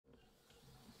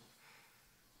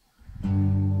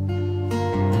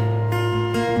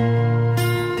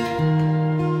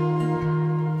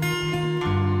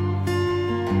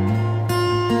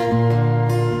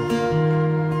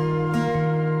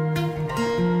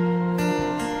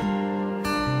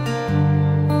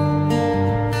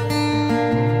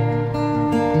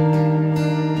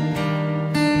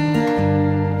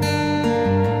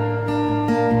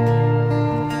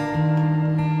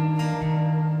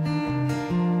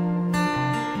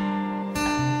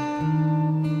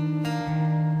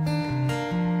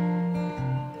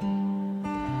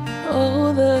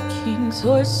the king's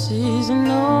horses and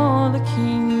all the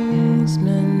king's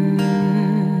men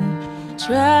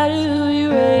try to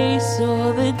erase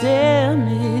all the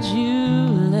damage you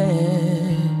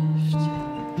left.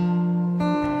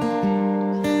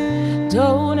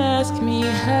 Don't ask me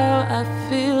how I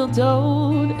feel,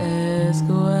 don't ask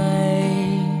why.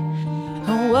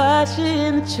 I'm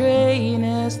watching the train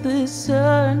as the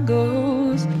sun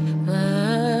goes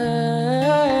by.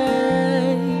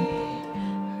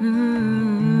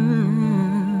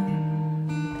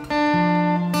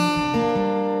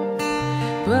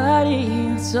 Body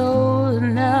and soul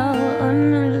are now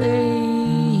unrelated.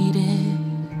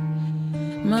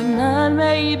 My mind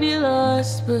may be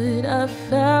lost, but I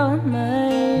found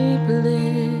my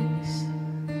bliss.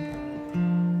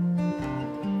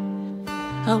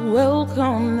 I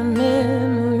welcome the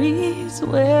memories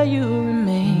where you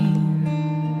remain.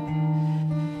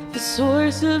 The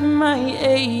source of my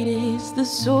aid is the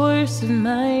source of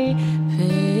my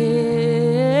pain.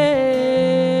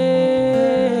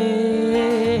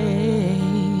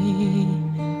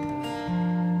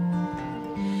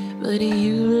 But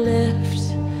you left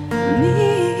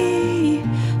me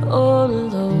all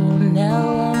alone. Now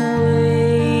I'm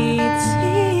waiting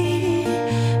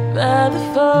by the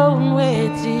phone. Where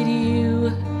did you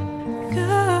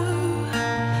go?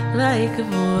 Like a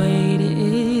void,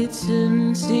 it's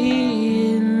empty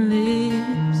in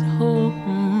this home.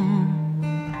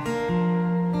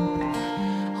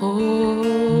 Oh.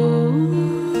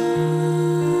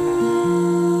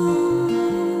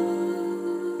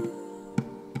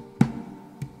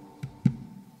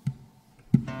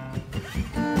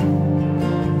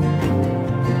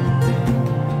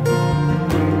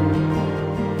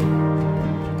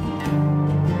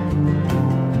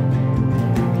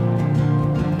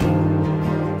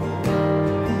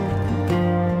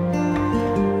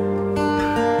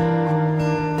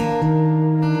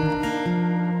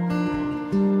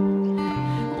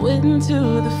 Wind to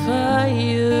the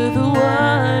fire, the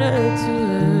water to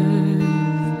earth.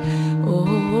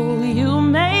 Oh, you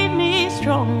made me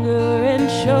stronger and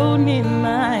showed me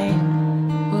my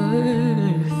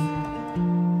worth.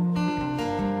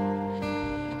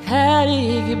 How to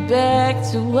get back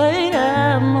to what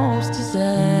I most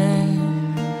desire?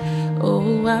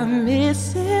 Oh, I'm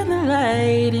missing the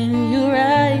light in your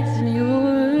eyes and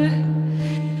your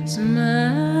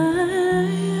smile.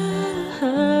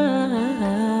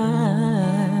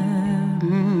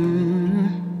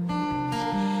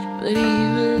 But you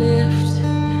left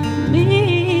me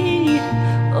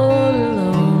all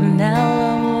alone. Now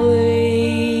I'm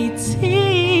waiting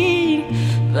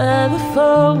by the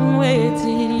phone. Where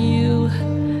did you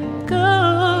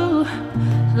go?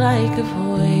 Like a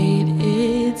void,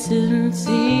 it's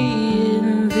empty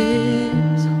in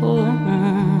this home.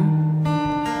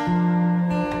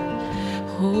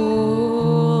 Oh.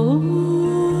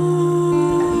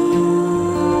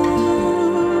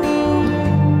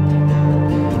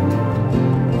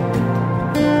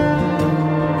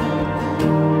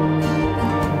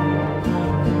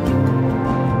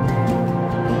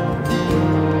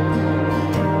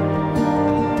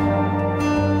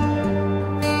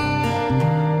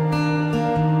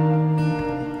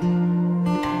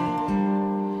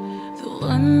 The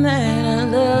one that I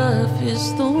love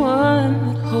is the one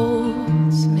that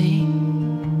holds me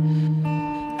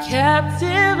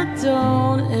captive. I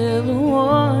don't ever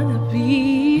wanna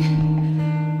be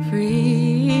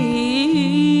free.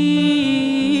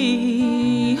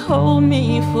 Hold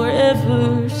me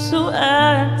forever so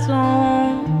I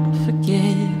don't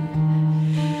forget.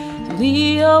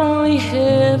 The only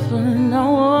heaven I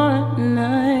want and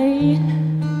I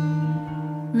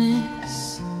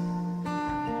miss.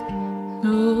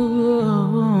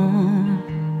 Oh.